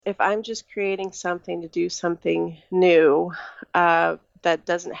if I'm just creating something to do something new that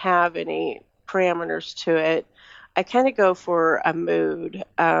doesn't have any parameters to it, I kind of go for a mood.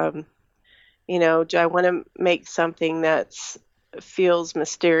 Do I want to make something that's feels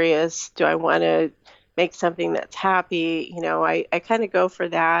mysterious? Do I want to make something that's happy? I kind of go for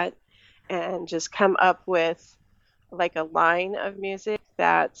that and just come up with like a line of music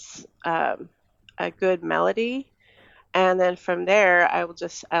that's a good melody. And then from there,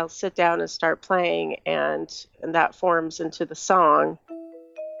 I'll sit down and start playing, and that forms into the song.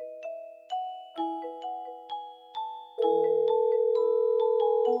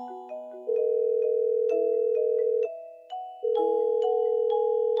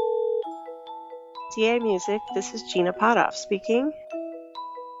 DA Music, this is Gina Potoff speaking.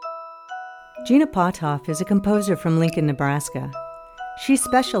 Gina Potoff is a composer from Lincoln, Nebraska. She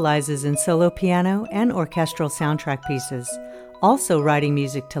specializes in solo piano and orchestral soundtrack pieces, also writing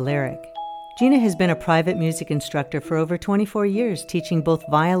music to lyric. Gina has been a private music instructor for over 24 years, teaching both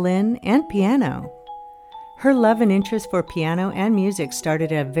violin and piano. Her love and interest for piano and music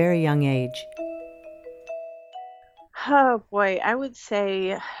started at a very young age. Oh boy, I would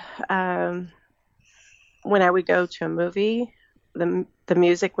say when I would go to a movie, the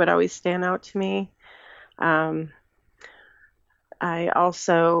music would always stand out to me. I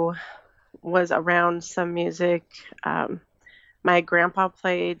also was around some music. My grandpa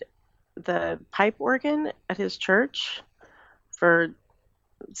played the pipe organ at his church for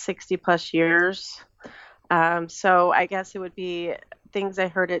 60 plus years. So I guess it would be things I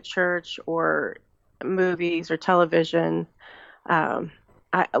heard at church or movies or television. A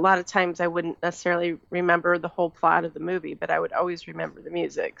lot of times I wouldn't necessarily remember the whole plot of the movie, but I would always remember the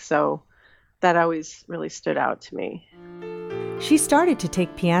music. So that always really stood out to me. She started to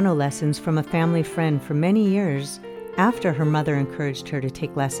take piano lessons from a family friend for many years after her mother encouraged her to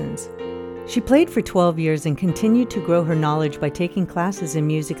take lessons. She played for 12 years and continued to grow her knowledge by taking classes in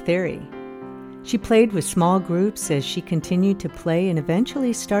music theory. She played with small groups as she continued to play and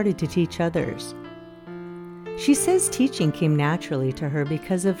eventually started to teach others. She says teaching came naturally to her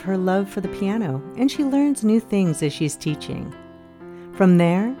because of her love for the piano, and she learns new things as she's teaching. From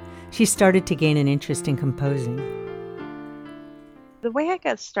there, she started to gain an interest in composing. The way I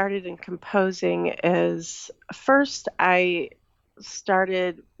got started in composing is first I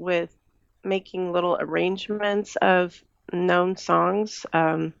started with making little arrangements of known songs,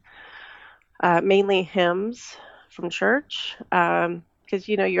 mainly hymns from church, because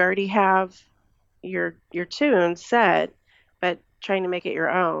you already have your tune set, but trying to make it your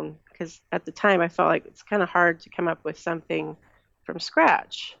own. Because at the time I felt like it's kind of hard to come up with something from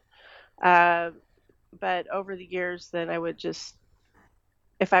scratch. But over the years, then I would just,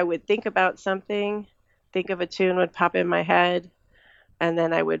 if I would think about something, think of a tune would pop in my head, and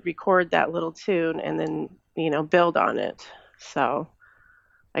then I would record that little tune and then, build on it. So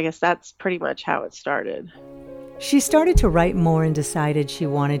I guess that's pretty much how it started. She started to write more and decided she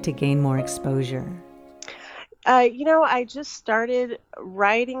wanted to gain more exposure. I just started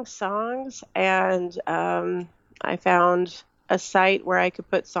writing songs, and I found a site where I could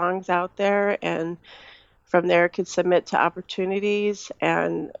put songs out there, and from there could submit to opportunities.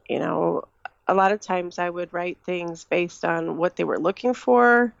 And, a lot of times I would write things based on what they were looking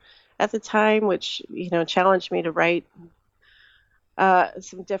for at the time, which, challenged me to write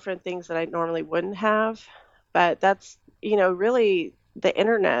some different things that I normally wouldn't have. But that's, really the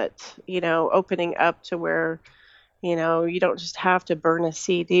internet, opening up to where, you don't just have to burn a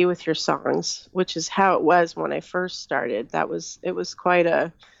CD with your songs, which is how it was when I first started. It was quite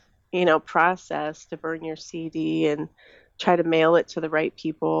a, process to burn your CD and try to mail it to the right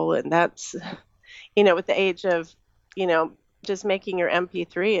people. And that's, with the age of, just making your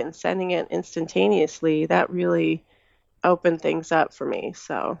MP3 and sending it instantaneously, that really opened things up for me.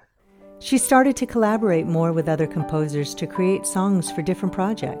 So she started to collaborate more with other composers to create songs for different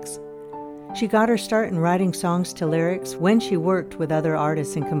projects. She got her start in writing songs to lyrics when she worked with other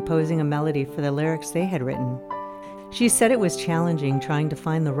artists and composing a melody for the lyrics they had written. She said it was challenging trying to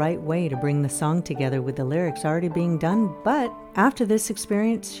find the right way to bring the song together with the lyrics already being done, but after this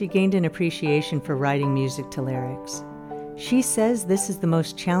experience, she gained an appreciation for writing music to lyrics. She says this is the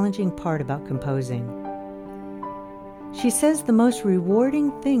most challenging part about composing. She says the most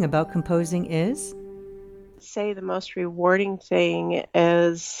rewarding thing about composing is? Say the most rewarding thing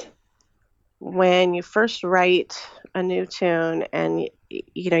is when you first write a new tune and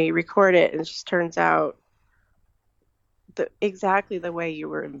you record it and it just turns out exactly the way you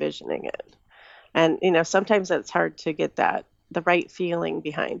were envisioning it. And sometimes that's hard to get the right feeling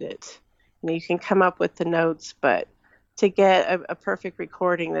behind it. You can come up with the notes, but to get a perfect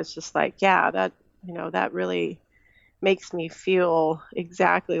recording that's just like, yeah, that, that really makes me feel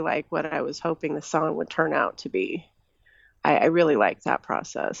exactly like what I was hoping the song would turn out to be. I really like that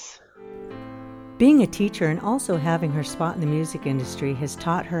process. Being a teacher and also having her spot in the music industry has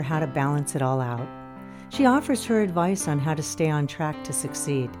taught her how to balance it all out. She offers her advice on how to stay on track to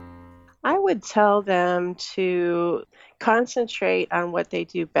succeed. I would tell them to concentrate on what they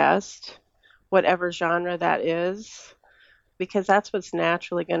do best, whatever genre that is, because that's what's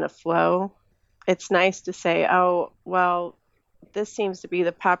naturally going to flow. It's nice to say, oh, well, this seems to be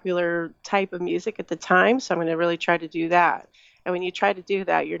the popular type of music at the time, so I'm going to really try to do that. And when you try to do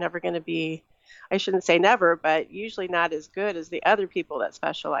that, you're never going to be, I shouldn't say never, but usually not as good as the other people that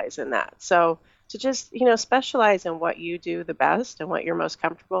specialize in that. So to just, specialize in what you do the best and what you're most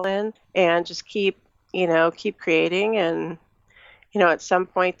comfortable in, and just keep creating, and, at some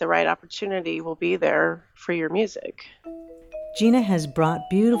point the right opportunity will be there for your music. Gina has brought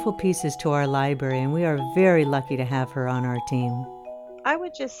beautiful pieces to our library, and we are very lucky to have her on our team. I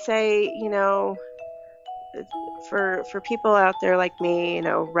would just say, for people out there like me,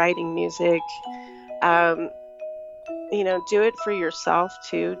 writing music, do it for yourself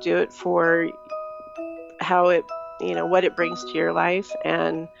too. Do it for how it, what it brings to your life.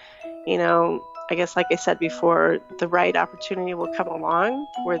 And, I guess, like I said before, the right opportunity will come along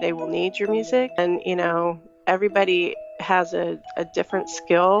where they will need your music. And, everybody has a different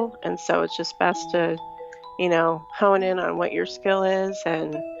skill. And so it's just best to, hone in on what your skill is,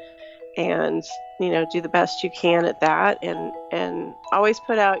 and do the best you can at that, and always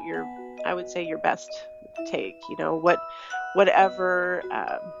put out I would say your best take, whatever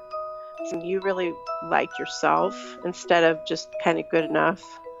you really like yourself, instead of just kind of good enough.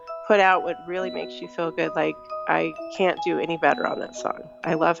 Put out what really makes you feel good, like, I can't do any better on that song.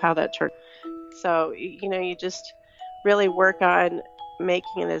 I love how that turned. So, you just really work on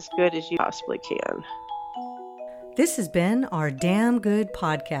making it as good as you possibly can. This has been our Damn Good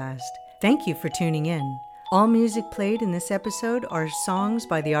podcast. Thank you for tuning in. All music played in this episode are songs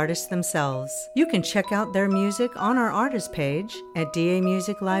by the artists themselves. You can check out their music on our artist page at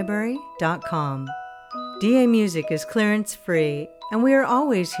damusiclibrary.com. DA Music is clearance free, and we are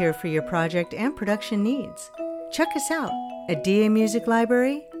always here for your project and production needs. Check us out at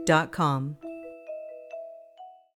damusiclibrary.com.